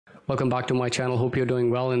Welcome back to my channel. Hope you're doing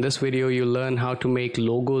well. In this video, you'll learn how to make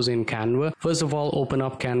logos in Canva. First of all, open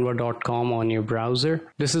up canva.com on your browser.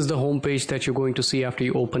 This is the homepage that you're going to see after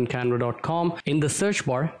you open canva.com. In the search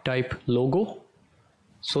bar, type logo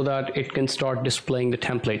so that it can start displaying the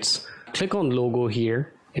templates. Click on logo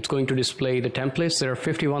here. It's going to display the templates. There are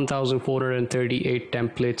 51,438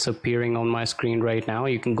 templates appearing on my screen right now.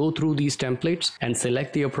 You can go through these templates and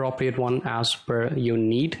select the appropriate one as per your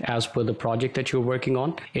need, as per the project that you're working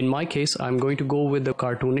on. In my case, I'm going to go with the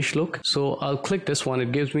cartoonish look. So I'll click this one.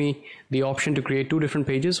 It gives me the option to create two different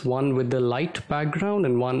pages, one with the light background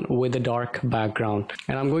and one with a dark background.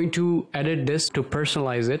 And I'm going to edit this to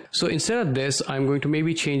personalize it. So instead of this, I'm going to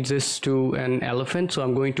maybe change this to an elephant. So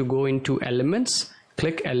I'm going to go into elements.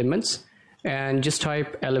 Click elements and just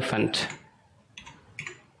type elephant.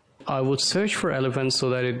 I would search for elephants so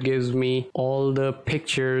that it gives me all the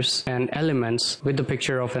pictures and elements with the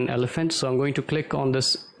picture of an elephant. So I'm going to click on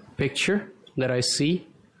this picture that I see,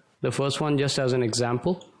 the first one, just as an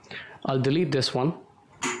example. I'll delete this one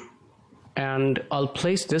and I'll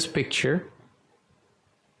place this picture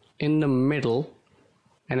in the middle.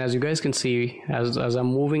 And as you guys can see, as I'm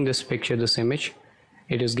moving this picture, this image,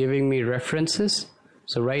 it is giving me references.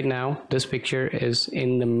 So right now this picture is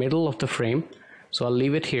in the middle of the frame, so I'll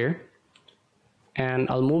leave it here and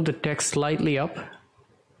I'll move the text slightly up,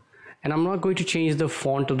 and I'm not going to change the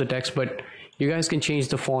font of the text, but you guys can change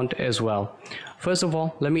the font as well. First of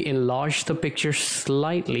all, let me enlarge the picture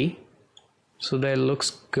slightly so that it looks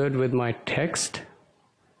good with my text,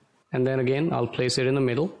 and then again I'll place it in the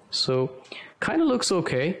middle, so kind of looks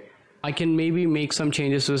okay. I can maybe make some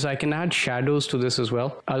changes to this. I can add shadows to this as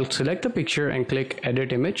well. I'll select the picture and click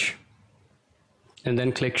edit image and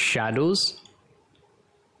then click shadows,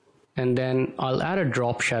 and then I'll add a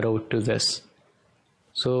drop shadow to this.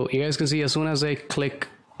 So you guys can see as soon as I click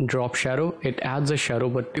drop shadow, it adds a shadow.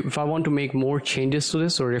 But if I want to make more changes to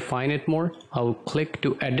this or refine it more, I'll click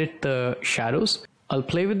to edit the shadows. I'll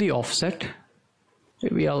play with the offset.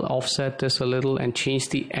 Maybe I'll offset this a little and change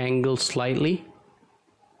the angle slightly.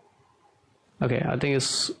 Okay, I think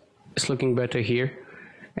it's looking better here.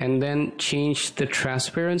 And then change the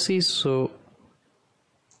transparency. So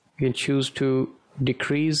you can choose to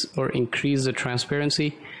decrease or increase the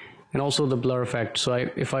transparency, and also the blur effect. So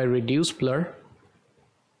if I reduce blur,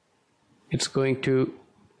 it's going to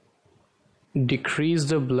decrease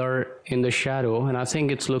the blur in the shadow, and I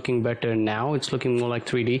think it's looking better now. It's looking more like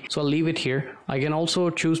 3D, so I'll leave it here. I can also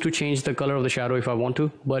choose to change the color of the shadow if I want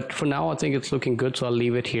to, but for now I think it's looking good, so I'll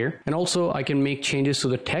leave it here. And also I can make changes to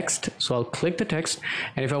the text, so I'll click the text,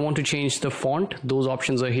 and if I want to change the font, those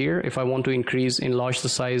options are here. If I want to increase, enlarge the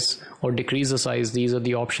size or decrease the size, these are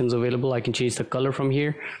the options available. I can change the color from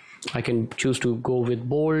here. I can choose to go with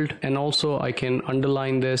bold, and also I can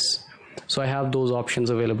underline this. So I have those options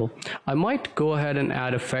available. I might go ahead and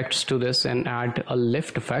add effects to this and add a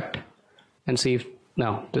lift effect and see if,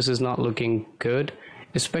 now this is not looking good,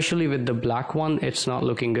 especially with the black one, it's not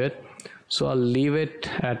looking good. So I'll leave it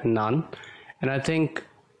at none, and I think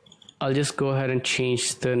I'll just go ahead and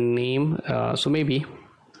change the name. So maybe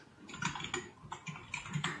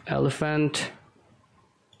Elephant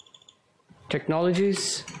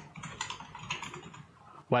Technologies.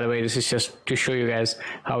 By the way, this is just to show you guys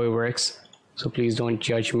how it works, so please don't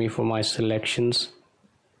judge me for my selections.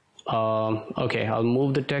 Okay, I'll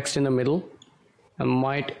move the text in the middle. I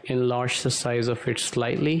might enlarge the size of it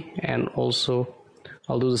slightly, and also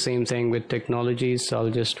I'll do the same thing with technologies. So I'll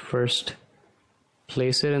just first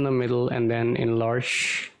place it in the middle and then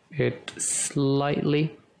enlarge it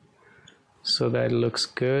slightly so that it looks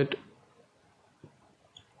good.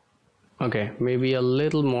 Okay, maybe a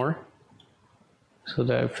little more. So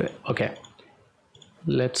that, okay,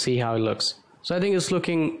 let's see how it looks. So I think it's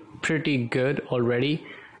looking pretty good already.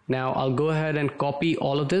 Now I'll go ahead and copy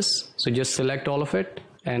all of this. So just select all of it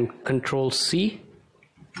and Control C,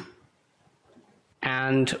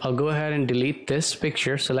 and I'll go ahead and delete this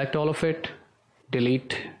picture. Select all of it,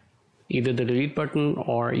 delete, either the delete button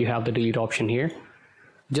or you have the delete option here.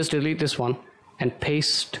 Just delete this one and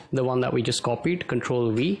paste the one that we just copied,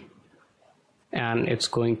 Control V, and it's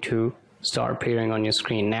going to start appearing on your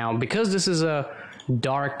screen. Now because this is a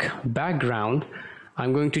dark background,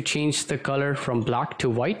 I'm going to change the color from black to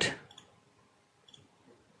white,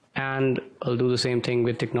 and I'll do the same thing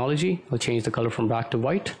with technology. I'll change the color from black to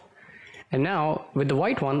white, and now with the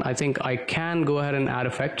white one I think I can go ahead and add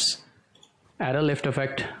effects, add a lift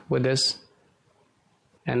effect with this,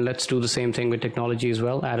 and let's do the same thing with technology as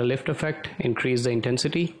well. Add a lift effect, increase the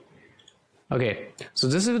intensity. Okay, so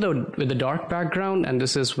this is with the dark background, and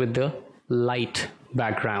this is with the light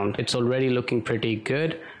background. It's already looking pretty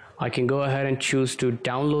good. I can go ahead and choose to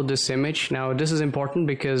download this image. Now this is important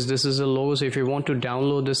because this is a logo, so if you want to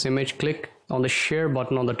download this image, click on the share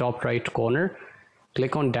button on the top right corner,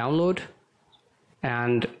 click on download,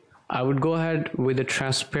 and I would go ahead with the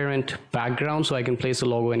transparent background so I can place the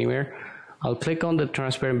logo anywhere. I'll click on the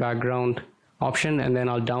transparent background option and then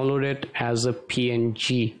I'll download it as a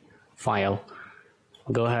PNG file.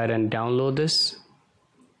 Go ahead and download this,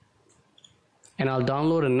 and I'll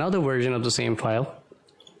download another version of the same file,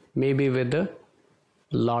 maybe with the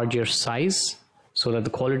larger size so that the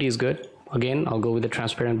quality is good. Again, I'll go with the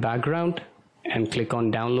transparent background and click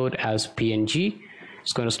on download as PNG.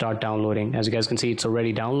 It's going to start downloading. As you guys can see, it's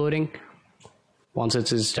already downloading. Once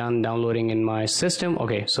it is done downloading in my system,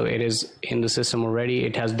 okay, so it is in the system already.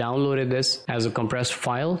 It has downloaded this as a compressed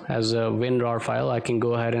file, as a WinRAR file. I can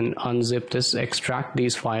go ahead and unzip this, extract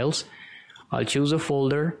these files. I'll choose a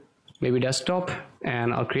folder, maybe desktop,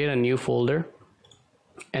 and I'll create a new folder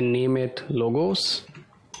and name it logos.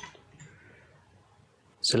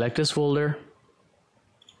 Select this folder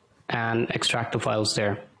and extract the files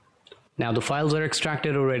there. Now the files are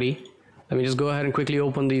extracted already. Let me just go ahead and quickly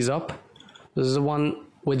open these up. This is the one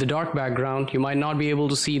with the dark background. You might not be able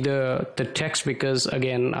to see the text because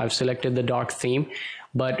again I've selected the dark theme,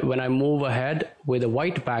 but when I move ahead with a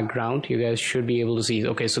white background, you guys should be able to see.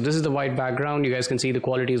 Okay, so this is the white background. You guys can see the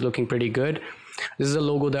quality is looking pretty good. This is a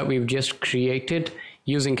logo that we've just created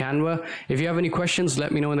using Canva. If you have any questions,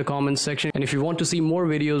 let me know in the comments section. And if you want to see more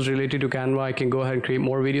videos related to Canva, I can go ahead and create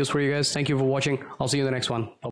more videos for you guys. Thank you for watching. I'll see you in the next one.